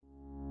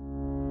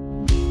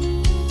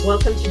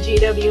Welcome to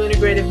GW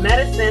Integrative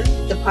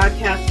Medicine, the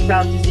podcast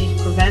about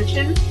disease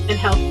prevention and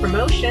health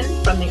promotion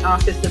from the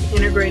Office of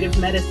Integrative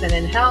Medicine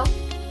and Health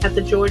at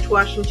the George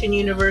Washington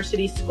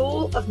University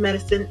School of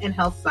Medicine and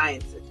Health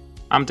Sciences.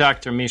 I'm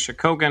Dr. Misha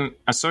Kogan,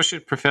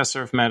 Associate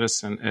Professor of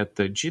Medicine at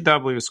the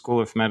GW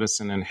School of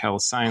Medicine and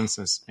Health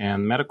Sciences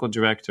and Medical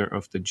Director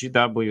of the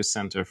GW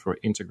Center for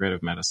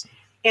Integrative Medicine.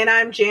 And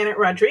I'm Janet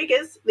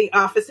Rodriguez, the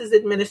office's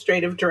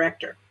Administrative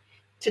Director.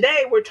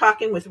 Today, we're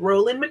talking with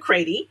Roland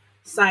McCraty,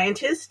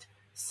 scientist,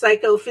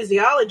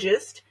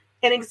 psychophysiologist,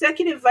 and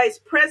Executive Vice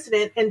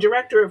President and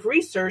Director of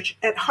Research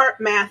at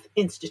HeartMath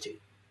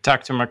Institute.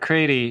 Dr.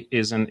 McCraty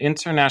is an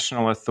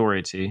international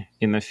authority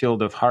in the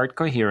field of heart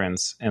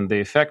coherence and the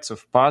effects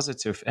of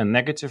positive and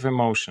negative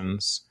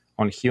emotions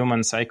on human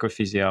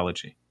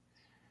psychophysiology.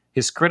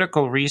 His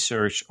critical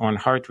research on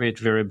heart rate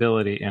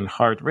variability and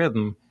heart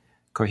rhythm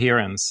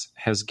coherence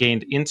has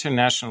gained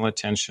international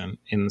attention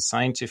in the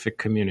scientific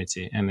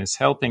community and is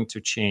helping to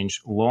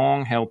change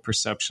long-held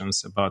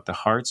perceptions about the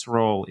heart's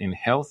role in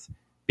health,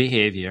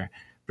 behavior,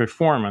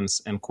 performance,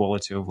 and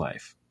quality of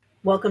life.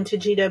 Welcome to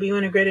GW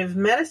Integrative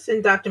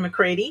Medicine, Dr.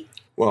 McCraty.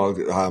 Well,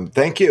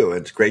 thank you.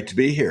 It's great to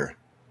be here.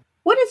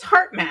 What is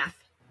HeartMath?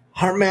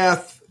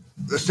 HeartMath,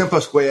 the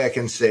simplest way I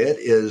can say it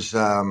is,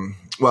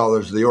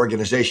 there's the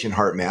organization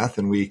HeartMath,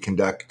 and we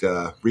conduct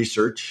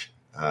research,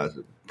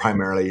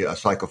 primarily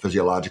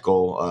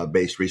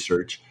psychophysiological-based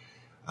research,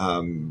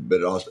 but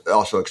it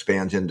also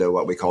expands into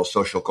what we call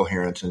social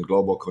coherence and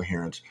global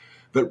coherence.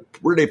 But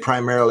really,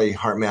 primarily,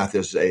 HeartMath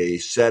is a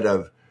set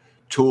of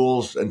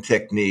tools and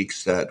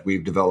techniques that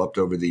we've developed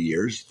over the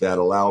years that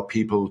allow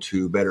people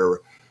to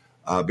better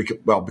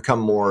become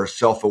more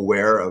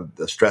self-aware of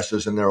the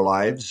stresses in their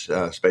lives,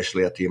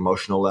 especially at the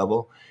emotional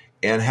level,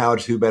 and how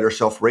to better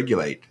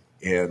self-regulate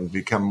and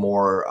become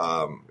more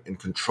in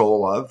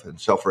control of and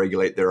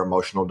self-regulate their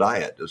emotional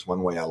diet is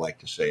one way I like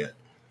to say it.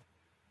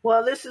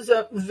 Well, this is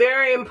a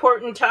very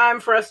important time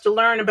for us to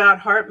learn about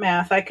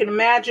HeartMath. I can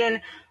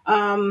imagine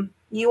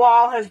you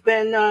all have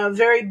been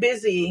very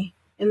busy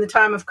in the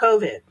time of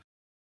COVID.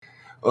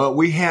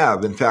 We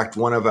have. In fact,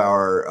 one of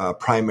our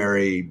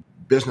primary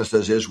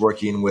businesses is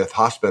working with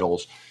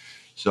hospitals.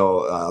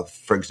 So,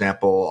 for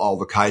example, all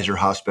the Kaiser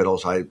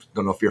hospitals, I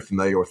don't know if you're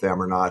familiar with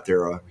them or not.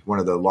 They're one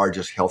of the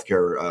largest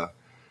healthcare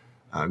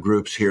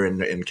groups here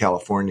in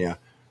California.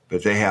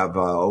 But they have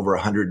over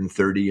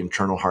 130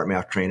 internal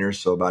HeartMath trainers.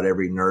 So about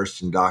every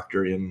nurse and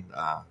doctor in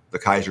the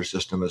Kaiser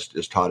system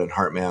is taught in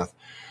HeartMath,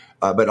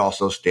 but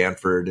also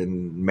Stanford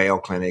and Mayo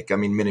Clinic. I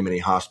mean, many, many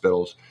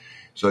hospitals.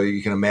 So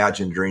you can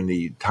imagine during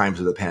the times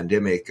of the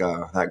pandemic,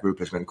 that group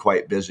has been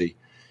quite busy.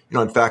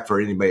 In fact, for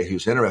anybody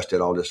who's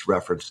interested, I'll just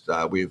reference,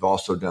 we've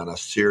also done a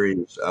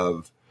series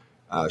of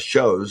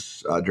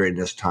shows during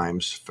this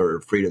times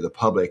for free to the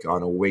public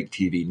on Awake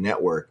TV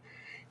network.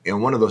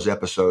 And one of those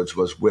episodes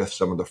was with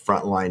some of the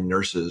frontline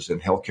nurses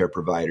and healthcare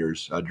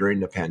providers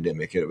during the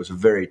pandemic. And it was a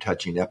very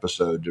touching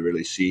episode to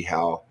really see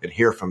how and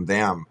hear from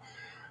them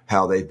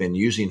how they've been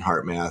using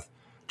HeartMath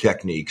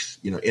techniques,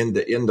 in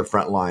the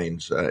front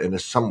lines. And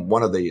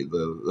one of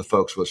the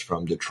folks was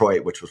from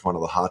Detroit, which was one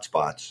of the hot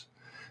spots.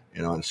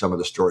 And some of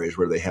the stories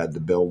where they had to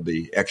build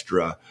the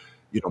extra,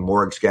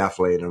 morgue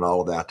scaffolding and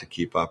all of that to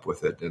keep up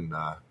with it and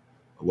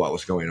what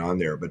was going on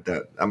there. But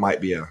that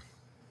might be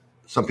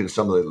something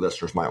some of the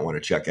listeners might want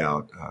to check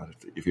out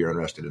if you're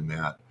interested in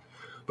that.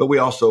 But we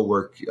also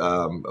work,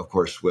 of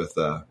course, with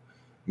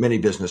many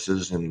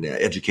businesses and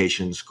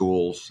education,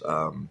 schools,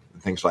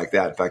 things like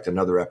that. In fact,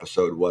 another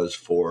episode was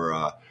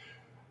for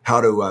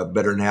how to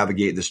better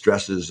navigate the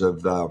stresses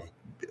of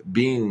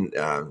being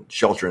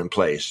shelter in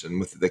place and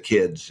with the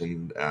kids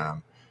and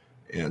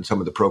some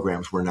of the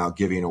programs we're now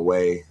giving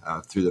away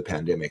through the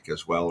pandemic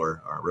as well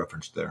are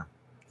referenced there.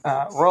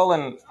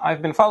 Roland,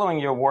 I've been following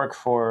your work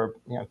for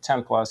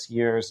 10 plus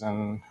years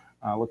and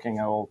looking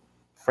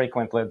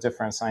frequently at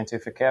different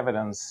scientific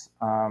evidence.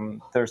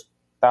 There's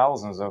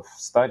thousands of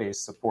studies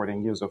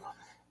supporting use of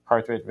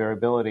heart rate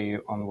variability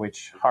on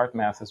which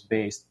HeartMath is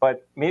based.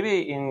 But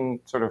maybe in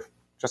sort of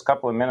just a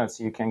couple of minutes,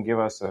 you can give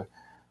us an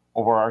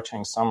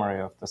overarching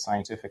summary of the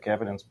scientific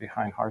evidence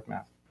behind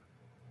HeartMath.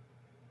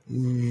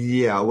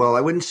 Yeah, well,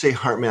 I wouldn't say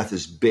HeartMath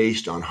is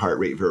based on heart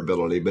rate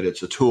variability, but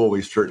it's a tool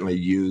we've certainly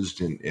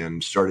used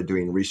and started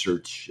doing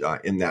research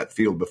in that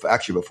field,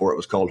 before it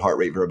was called heart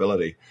rate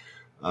variability.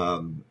 I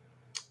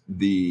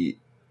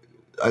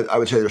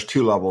would say there's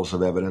two levels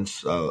of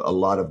evidence, a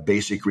lot of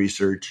basic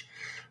research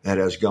that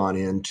has gone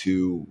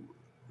into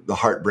the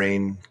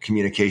heart-brain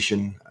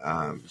communication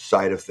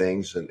side of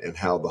things and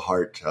how the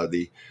heart,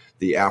 the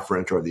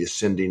afferent or the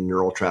ascending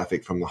neural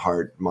traffic from the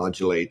heart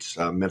modulates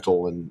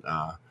mental and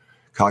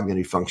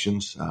cognitive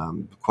functions.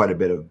 Quite a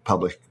bit of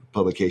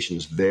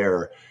publications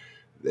there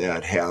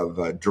that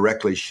have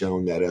directly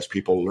shown that as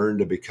people learn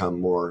to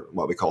become more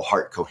what we call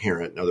heart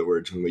coherent, in other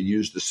words, when we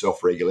use the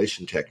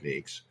self-regulation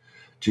techniques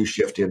to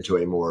shift into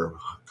a more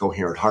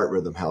coherent heart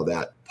rhythm, how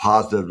that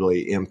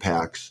positively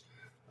impacts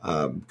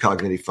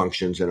cognitive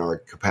functions and our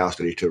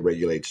capacity to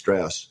regulate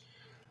stress,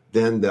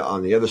 Then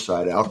on the other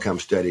side, outcome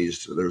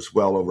studies, there's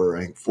well over,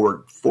 I think,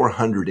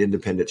 400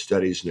 independent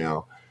studies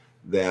now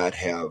that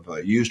have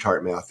used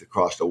HeartMath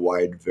across a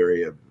wide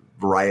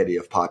variety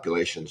of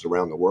populations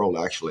around the world,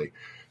 actually,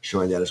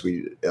 showing that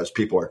as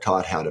people are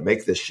taught how to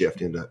make this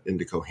shift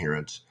into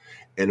coherence.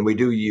 And we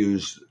do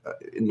use,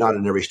 not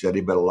in every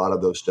study, but a lot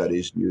of those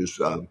studies use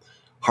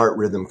heart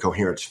rhythm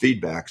coherence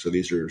feedback. So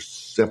these are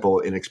simple,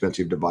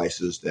 inexpensive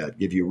devices that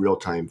give you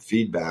real-time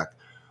feedback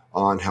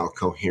on how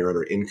coherent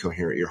or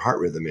incoherent your heart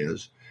rhythm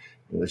is.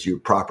 And as you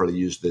properly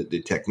use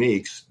the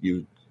techniques,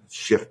 you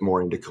shift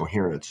more into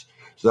coherence.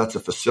 So that's a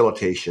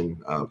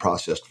facilitation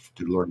process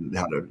to learn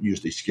how to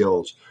use these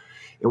skills.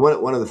 And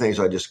one of the things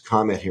I just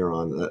comment here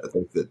on, I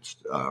think that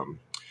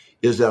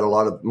is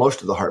that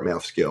most of the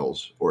HeartMath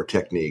skills or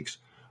techniques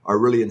are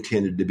really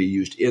intended to be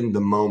used in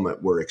the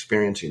moment we're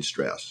experiencing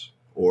stress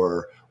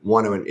or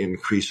want to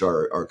increase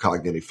our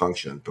cognitive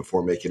function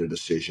before making a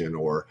decision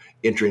or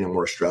entering a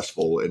more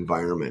stressful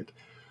environment.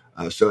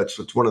 So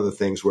it's one of the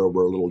things where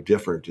we're a little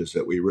different, is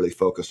that we really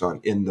focus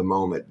on in the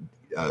moment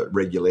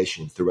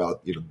regulation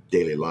throughout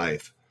daily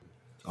life.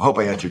 I hope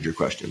I answered your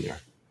question there.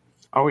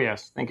 Oh,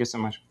 yes. Thank you so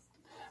much.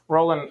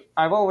 Roland,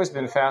 I've always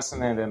been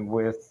fascinated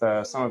with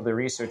some of the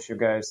research you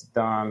guys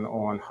done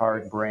on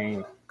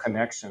heart-brain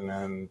connection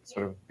and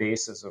sort of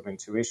basis of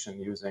intuition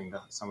using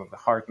some of the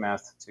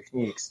HeartMath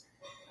techniques.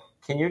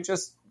 Can you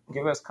just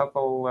give us a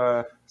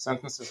couple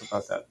sentences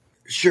about that?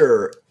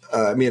 Sure.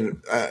 I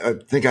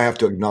think I have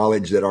to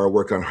acknowledge that our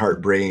work on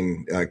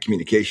heart-brain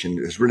communication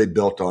is really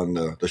built on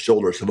the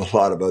shoulders of a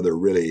lot of other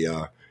really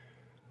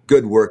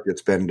good work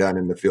that's been done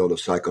in the field of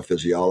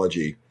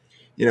psychophysiology.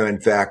 In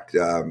fact,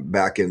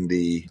 back in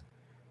the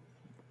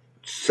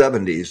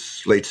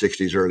 70s, late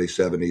 60s, early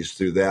 70s,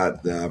 through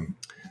that,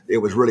 it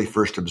was really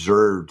first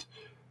observed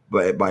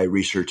by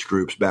research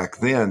groups back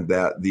then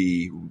that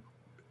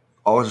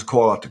always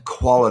call out the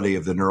quality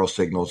of the neural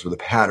signals, or the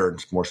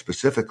patterns more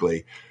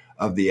specifically,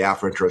 of the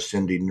afferent or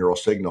ascending neural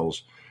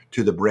signals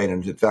to the brain.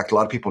 And in fact, a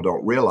lot of people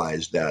don't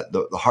realize that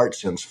the heart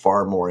sends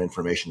far more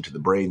information to the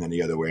brain than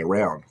the other way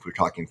around. If we're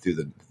talking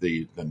through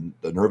the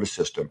nervous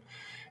system.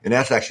 And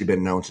that's actually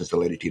been known since the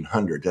late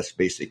 1800s. That's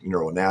basic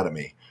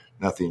neuroanatomy.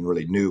 Nothing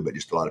really new, but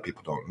just a lot of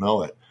people don't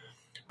know it.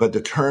 But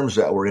the terms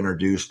that were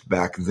introduced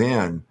back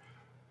then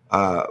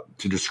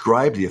to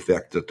describe the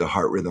effect that the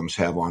heart rhythms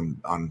have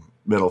on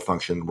mental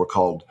function were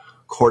called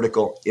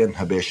cortical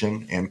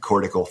inhibition and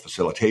cortical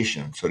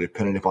facilitation. So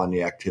depending upon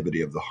the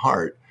activity of the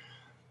heart,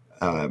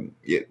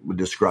 it would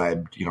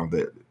describe,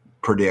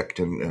 predict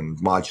and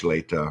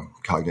modulate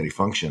cognitive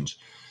functions.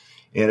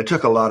 And it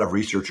took a lot of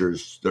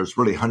researchers. There's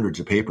really hundreds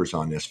of papers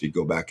on this if you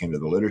go back into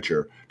the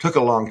literature. It took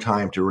a long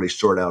time to really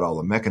sort out all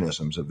the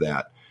mechanisms of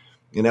that.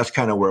 And that's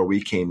kind of where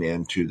we came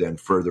in to then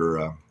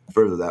further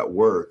that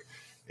work.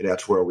 And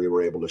that's where we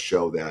were able to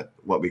show that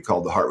what we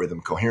call the heart rhythm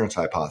coherence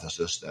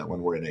hypothesis, that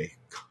when we're in a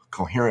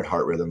coherent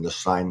heart rhythm, the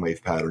sine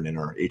wave pattern in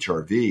our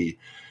HRV,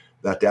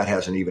 that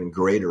has an even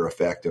greater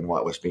effect than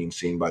what was being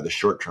seen by the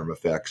short-term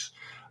effects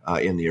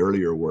in the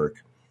earlier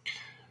work.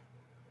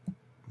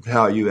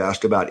 How you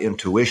asked about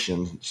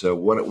intuition. So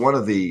one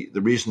of the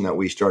reason that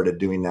we started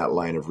doing that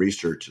line of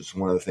research is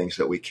one of the things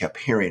that we kept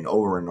hearing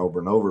over and over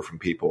and over from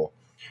people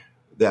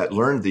that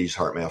learned these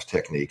HeartMath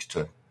techniques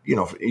to,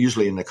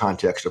 usually in the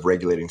context of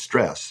regulating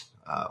stress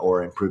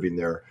or improving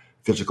their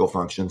physical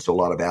function. So a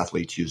lot of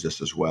athletes use this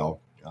as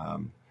well.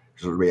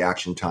 So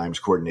reaction times,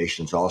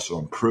 coordination is also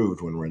improved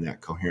when we're in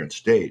that coherent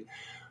state.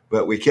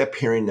 But we kept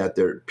hearing that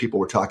people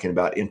were talking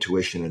about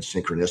intuition and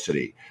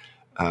synchronicity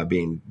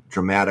being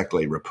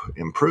dramatically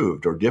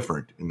improved or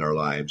different in their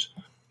lives.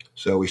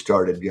 So we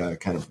started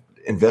kind of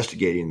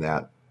investigating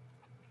that.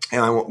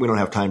 And we don't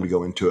have time to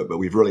go into it, but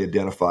we've really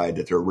identified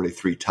that there are really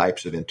three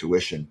types of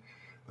intuition.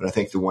 But I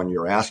think the one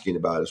you're asking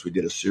about is we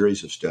did a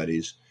series of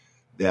studies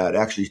that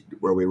actually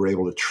where we were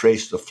able to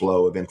trace the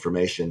flow of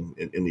information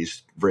in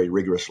these very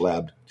rigorous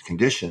lab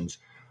conditions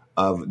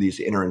of these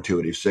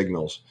interintuitive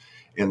signals.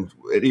 And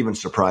it even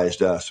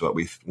surprised us. What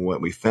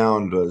we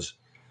found was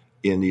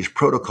in these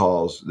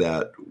protocols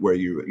that where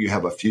you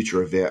have a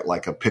future event,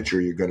 like a picture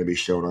you're going to be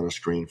shown on a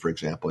screen, for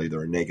example,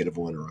 either a negative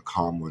one or a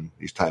calm one,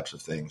 these types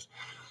of things,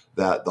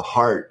 that the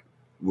heart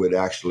would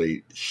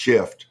actually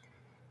shift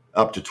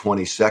up to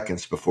 20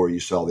 seconds before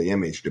you saw the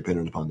image,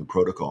 depending upon the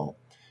protocol.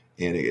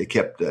 And it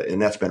kept, and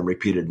that's been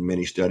repeated in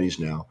many studies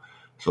now.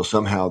 So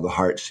somehow the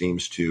heart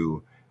seems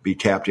to be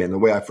tapped in. The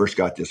way I first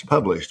got this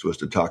published was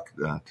to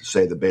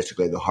say that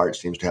basically the heart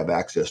seems to have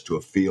access to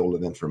a field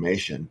of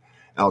information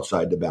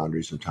outside the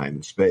boundaries of time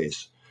and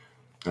space.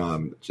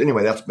 So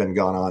anyway, that's been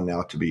gone on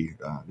now to be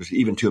there's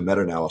even two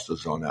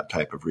meta-analysis on that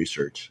type of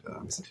research.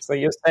 So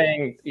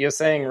you're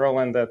saying,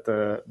 Roland, that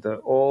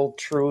the old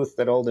truth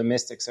that all the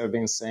mystics have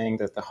been saying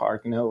that the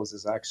heart knows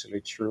is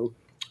actually true?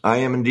 I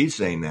am indeed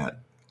saying that.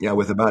 Yeah,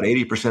 with about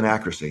 80%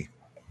 accuracy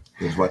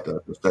is what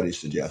the studies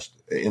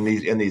suggest in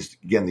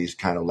these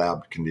kind of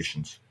lab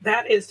conditions.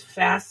 That is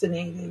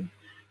fascinating.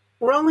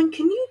 Roland,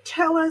 can you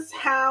tell us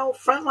how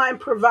frontline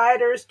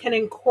providers can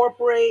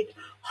incorporate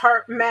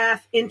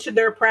HeartMath into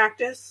their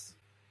practice?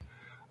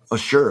 Oh,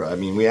 sure. I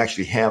mean, we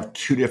actually have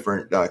two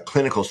different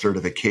clinical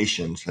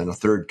certifications and a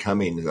third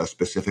coming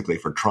specifically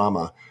for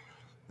trauma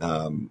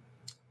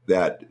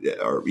that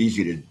are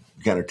easy to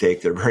kind of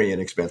take. They're very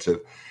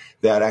inexpensive,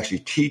 that actually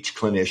teach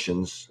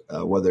clinicians,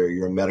 whether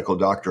you're a medical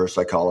doctor, a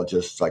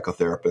psychologist,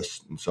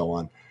 psychotherapist, and so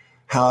on,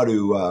 how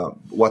to,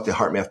 what the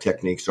HeartMath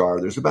techniques are.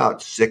 There's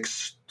about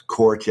 6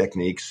 core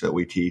techniques that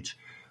we teach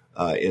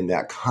in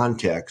that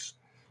context.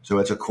 So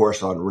it's a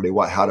course on really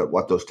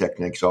what those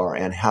techniques are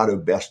and how to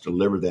best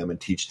deliver them and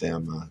teach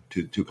them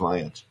to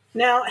clients.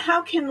 Now,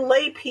 how can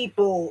lay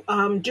people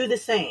do the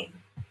same?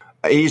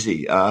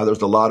 Easy.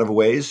 There's a lot of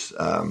ways.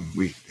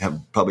 We have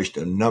published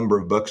a number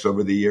of books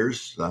over the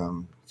years,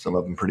 some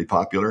of them pretty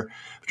popular.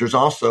 But there's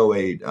also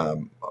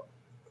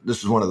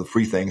this is one of the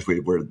free things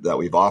that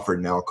we've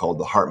offered now called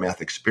the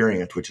HeartMath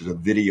Experience, which is a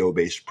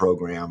video-based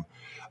program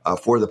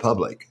for the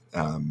public.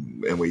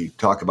 And we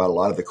talk about a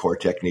lot of the core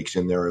techniques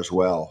in there as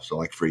well. So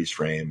like freeze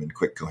frame and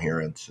quick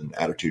coherence and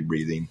attitude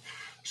breathing,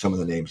 some of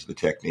the names of the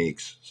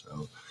techniques.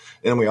 So,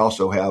 and we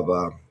also have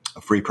a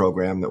free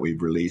program that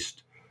we've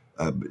released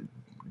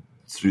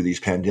through these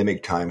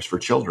pandemic times for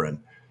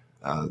children,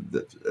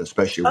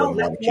 especially when a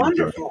lot of kids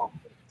wonderful.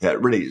 That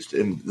really is.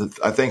 And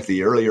I think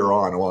the earlier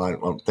on, well, I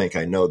don't think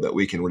I know that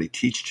we can really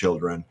teach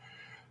children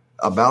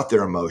about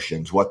their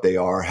emotions, what they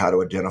are, how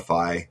to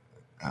identify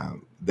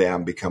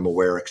them, become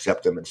aware,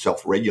 accept them, and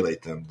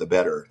self-regulate them, the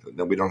better.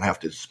 Then we don't have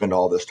to spend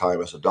all this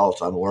time as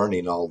adults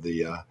unlearning all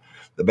the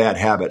bad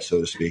habits, so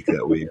to speak,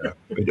 that we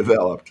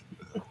developed.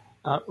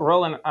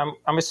 Roland,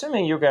 I'm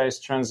assuming you guys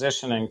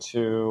transitioning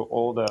to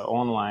all the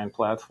online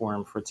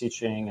platform for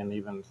teaching and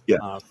even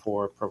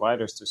for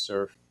providers to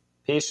serve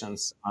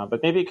patients.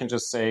 But maybe you can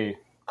just say a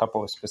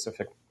couple of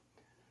specific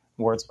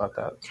words about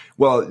that.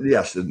 Well,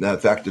 yes. In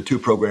fact, the 2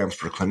 programs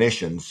for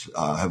clinicians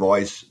have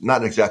always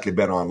not exactly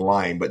been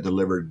online, but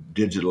delivered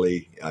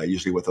digitally,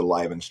 usually with a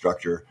live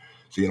instructor,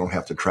 so you don't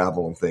have to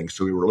travel and things.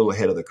 So we were a little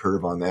ahead of the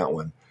curve on that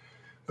one.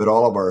 But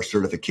all of our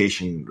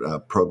certification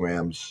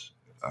programs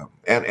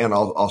and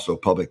also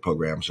public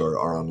programs are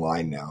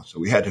online now. So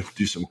we had to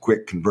do some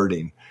quick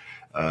converting,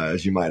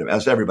 as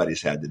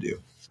everybody's had to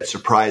do. It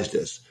surprised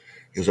us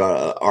because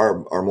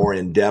our more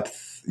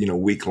in-depth,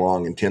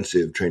 week-long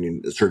intensive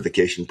training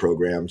certification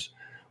programs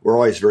were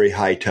always very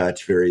high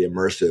touch, very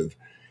immersive.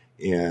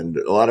 And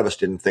a lot of us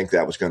didn't think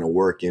that was going to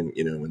work in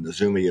the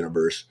Zoom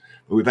universe.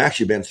 But we've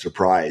actually been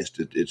surprised.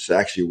 It's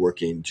actually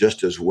working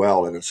just as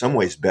well and in some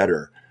ways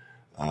better.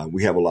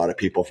 We have a lot of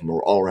people from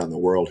all around the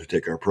world who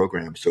take our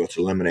program. So it's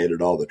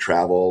eliminated all the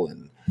travel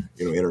and,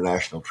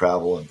 international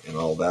travel and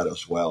all that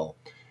as well.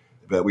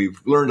 But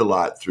we've learned a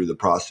lot through the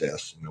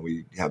process.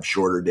 We have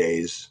shorter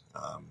days,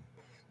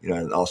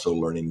 and also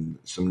learning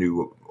some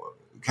new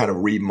kind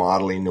of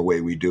remodeling the way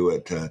we do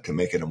it to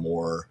make it a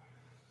more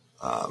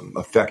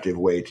effective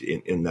way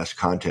in this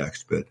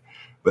context.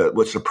 But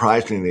what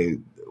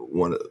surprisingly,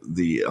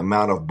 the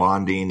amount of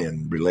bonding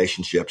and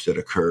relationships that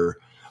occur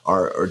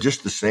are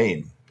just the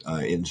same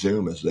in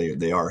Zoom as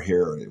they are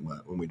here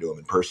when we do them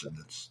in person.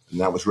 And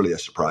that was really a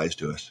surprise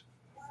to us.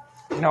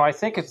 I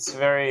think it's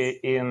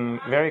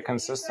very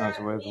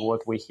consistent with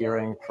what we're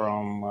hearing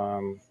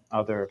from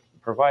other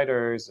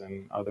providers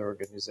and other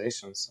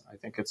organizations. I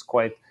think it's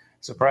quite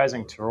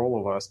surprising to all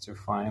of us to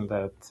find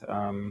that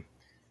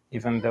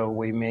even though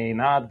we may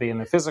not be in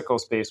the physical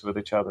space with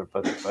each other,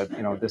 but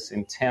this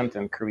intent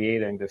in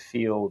creating the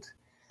field,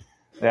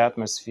 the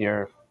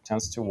atmosphere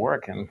tends to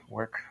work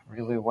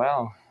really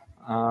well.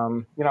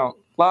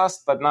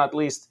 Last but not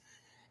least,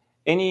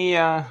 any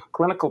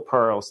clinical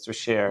pearls to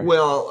share?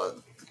 Well,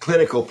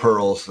 clinical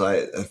pearls,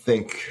 I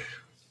think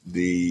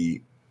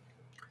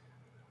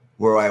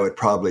where I would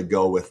probably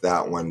go with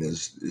that one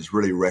is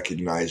really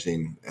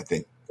recognizing, I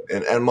think,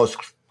 and most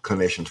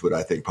clinicians would,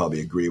 I think, probably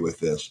agree with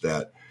this,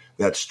 that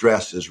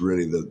stress is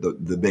really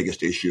the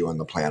biggest issue on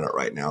the planet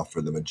right now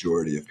for the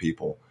majority of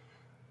people.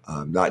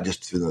 Not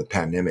just through the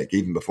pandemic,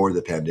 even before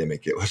the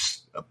pandemic, it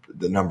was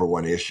the number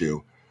one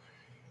issue.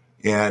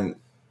 And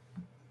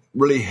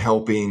really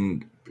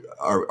helping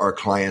our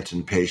clients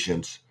and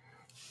patients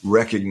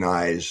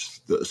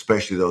recognize,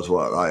 especially those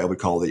what I would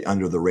call the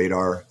under the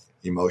radar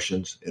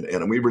emotions.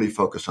 And we really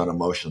focus on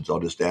emotions. I'll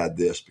just add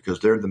this because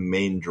they're the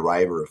main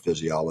driver of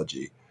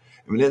physiology.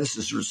 I mean, this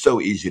is so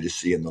easy to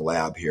see in the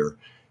lab here.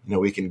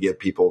 We can give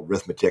people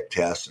arithmetic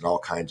tests and all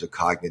kinds of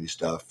cognitive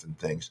stuff and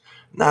things.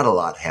 Not a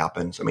lot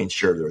happens. I mean,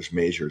 sure, there's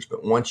measures,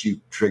 but once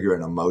you trigger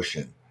an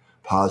emotion,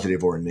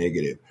 positive or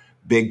negative,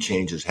 big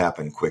changes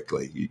happen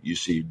quickly. You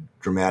see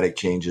dramatic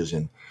changes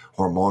in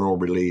hormonal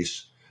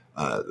release,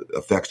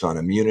 effects on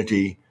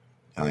immunity.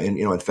 And,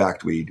 in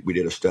fact, we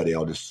did a study,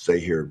 I'll just say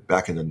here,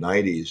 back in the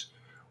 90s,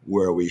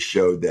 where we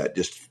showed that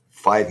just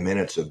 5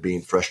 minutes of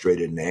being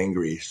frustrated and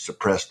angry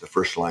suppressed the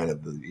first line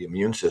of the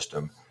immune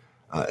system,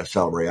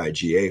 salivary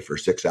IgA, for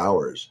 6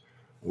 hours.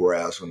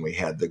 Whereas when we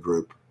had the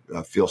group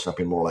feel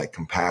something more like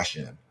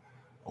compassion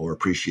or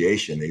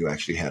appreciation, you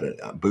actually had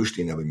a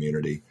boosting of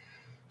immunity.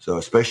 So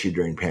especially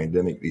during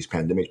these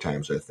pandemic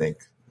times, I think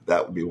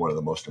that would be one of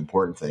the most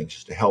important things,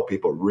 is to help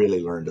people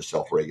really learn to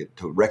self-regulate,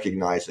 to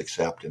recognize,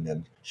 accept, and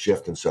then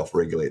shift and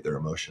self-regulate their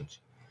emotions.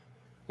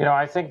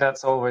 I think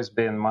that's always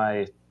been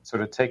my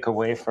sort of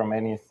takeaway from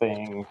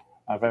anything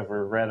I've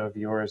ever read of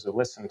yours or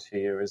listened to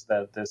you, is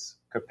that this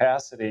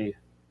capacity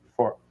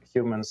for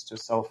humans to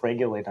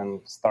self-regulate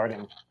and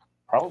starting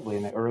probably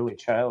in early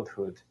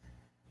childhood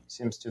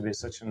seems to be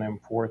such an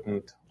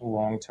important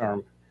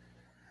long-term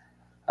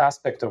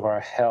aspect of our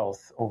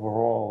health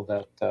overall,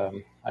 that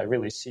I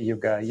really see you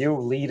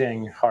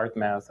leading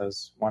HeartMath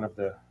as one of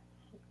the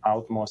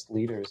outmost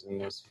leaders in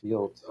this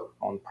field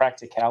on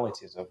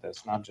practicalities of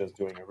this, not just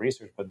doing a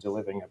research, but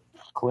delivering a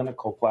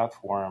clinical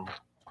platform,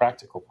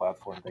 practical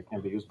platform that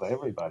can be used by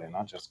everybody,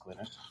 not just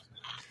clinicians.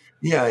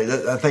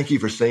 Yeah, thank you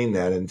for saying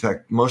that. In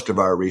fact, most of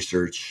our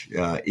research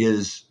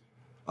is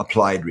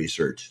applied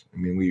research. I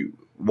mean,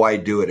 why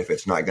do it if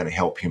it's not going to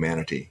help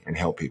humanity and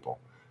help people?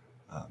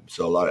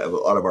 So a lot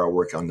of our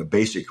work on the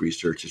basic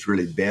research has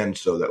really been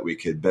so that we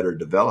could better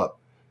develop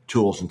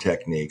tools and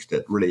techniques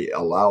that really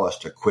allow us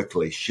to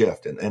quickly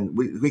shift. And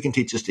we can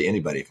teach this to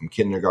anybody, from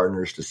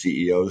kindergartners to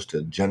CEOs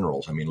to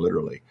generals. I mean,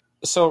 literally.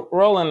 So,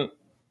 Roland,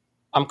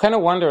 I'm kind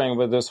of wondering,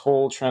 with this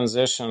whole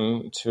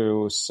transition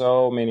to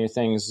so many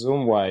things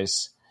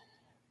Zoom-wise,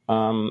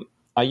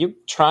 are you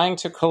trying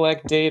to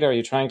collect data? Are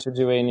you trying to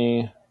do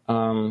any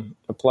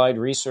applied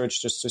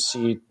research just to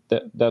see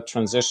that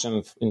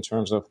transition in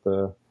terms of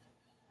the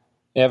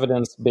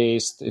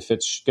evidence-based, if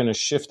it's going to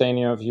shift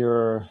any of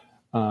your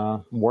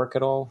work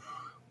at all?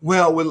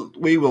 Well,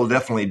 we will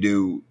definitely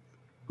do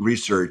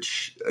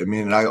research. I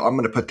mean, I'm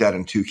going to put that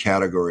in two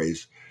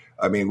categories.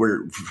 I mean,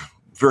 we're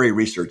very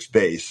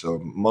research-based, so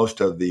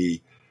most of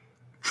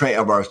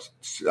our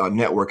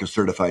network of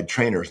certified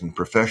trainers and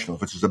professionals,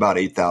 which is about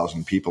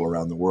 8,000 people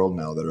around the world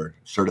now that are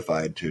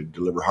certified to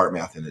deliver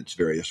HeartMath in its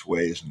various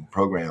ways and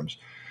programs.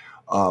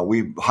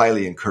 We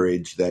highly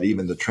encourage that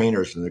even the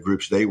trainers and the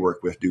groups they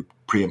work with do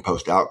pre and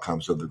post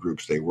outcomes of the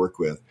groups they work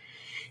with.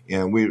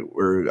 And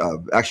we're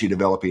actually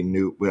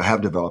we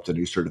have developed a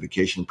new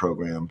certification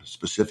program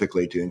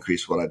specifically to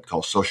increase what I'd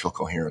call social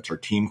coherence or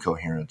team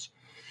coherence.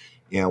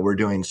 And we're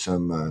doing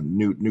some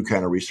new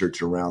kind of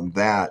research around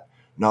that,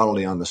 not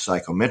only on the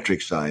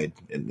psychometric side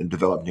and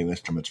develop new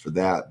instruments for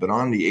that, but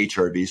on the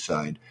HRV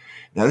side.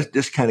 Now,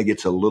 this kind of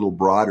gets a little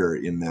broader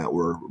in that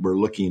we're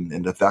looking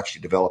and have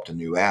actually developed a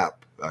new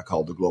app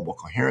called the Global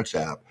Coherence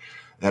app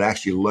that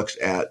actually looks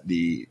at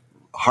the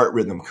heart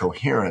rhythm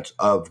coherence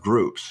of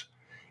groups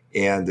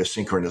and the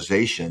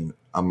synchronization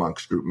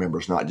amongst group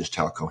members, not just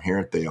how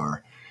coherent they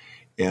are.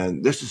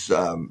 And this is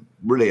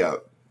really a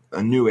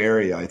new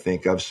area, I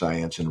think, of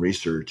science and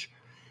research.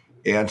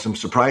 And some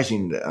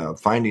surprising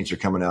findings are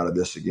coming out of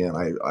this again.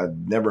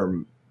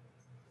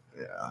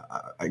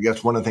 I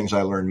guess one of the things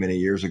I learned many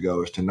years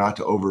ago is not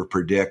to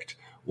over-predict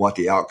what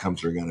the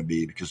outcomes are going to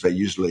be, because they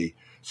usually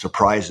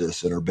surprise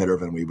us and are better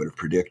than we would have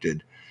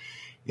predicted.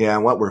 Yeah,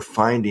 and what we're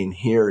finding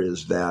here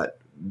is that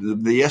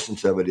the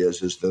essence of it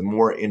is the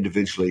more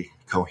individually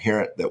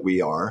coherent that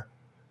we are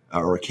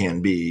or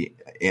can be,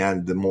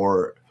 and the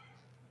more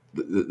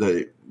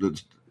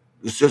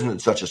this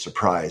isn't such a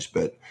surprise,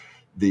 but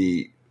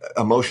the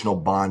emotional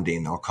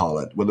bonding, I'll call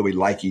it, whether we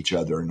like each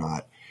other or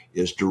not,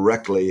 is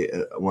directly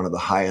one of the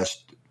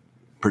highest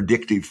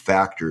predictive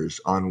factors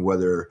on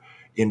whether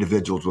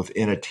individuals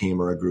within a team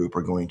or a group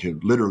are going to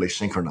literally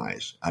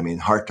synchronize. I mean,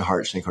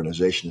 heart-to-heart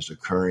synchronization is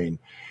occurring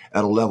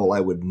at a level I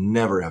would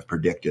never have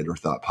predicted or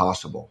thought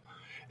possible.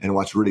 And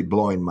what's really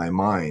blowing my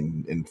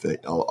mind, and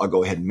I'll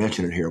go ahead and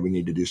mention it here, we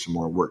need to do some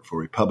more work before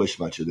we publish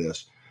much of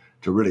this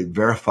to really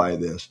verify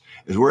this,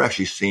 is we're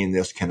actually seeing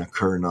this can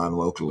occur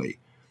non-locally.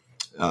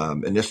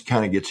 And this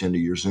kind of gets into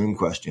your Zoom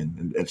question.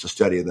 And it's a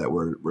study that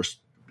we're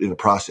in the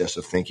process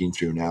of thinking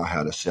through now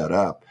how to set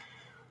up,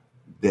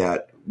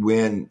 that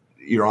when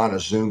you're on a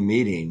Zoom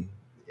meeting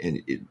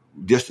and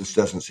distance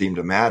doesn't seem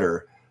to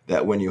matter,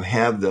 that when you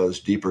have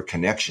those deeper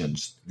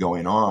connections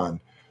going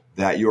on,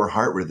 that your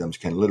heart rhythms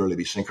can literally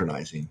be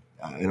synchronizing.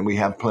 And we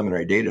have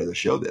preliminary data that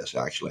show this,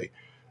 actually,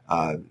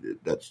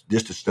 that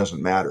distance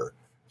doesn't matter.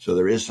 So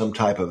there is some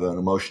type of an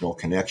emotional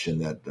connection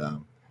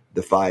that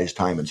defies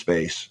time and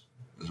space,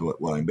 is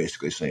what I'm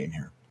basically saying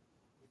here.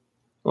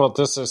 Well,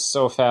 this is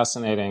so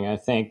fascinating. I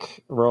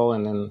think,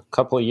 Roland, in a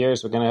couple of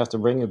years, we're going to have to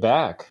bring you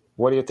back.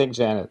 What do you think,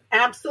 Janet?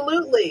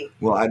 Absolutely.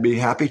 Well, I'd be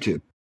happy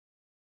to.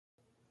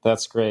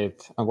 That's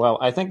great. Well,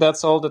 I think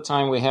that's all the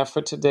time we have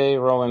for today.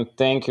 Roland,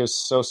 thank you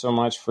so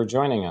much for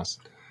joining us.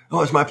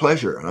 Oh, it's my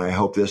pleasure. And I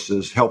hope this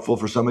is helpful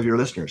for some of your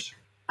listeners.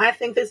 I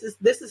think this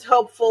is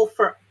helpful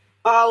for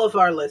all of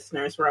our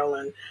listeners,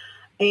 Roland.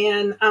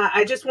 And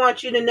I just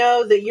want you to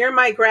know that you're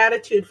my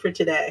gratitude for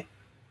today.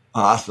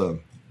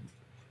 Awesome.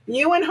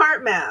 You and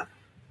HeartMath.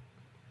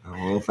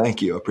 Well,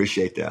 thank you. I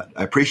appreciate that.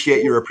 I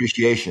appreciate your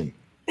appreciation.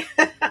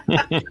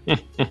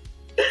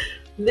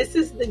 This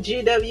is the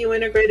GW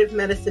Integrative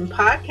Medicine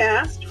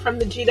podcast from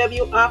the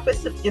GW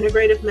Office of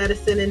Integrative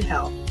Medicine and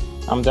Health.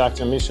 I'm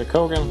Dr. Misha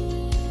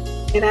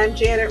Kogan. And I'm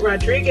Janet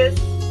Rodriguez.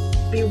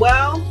 Be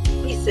well,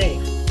 be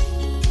safe.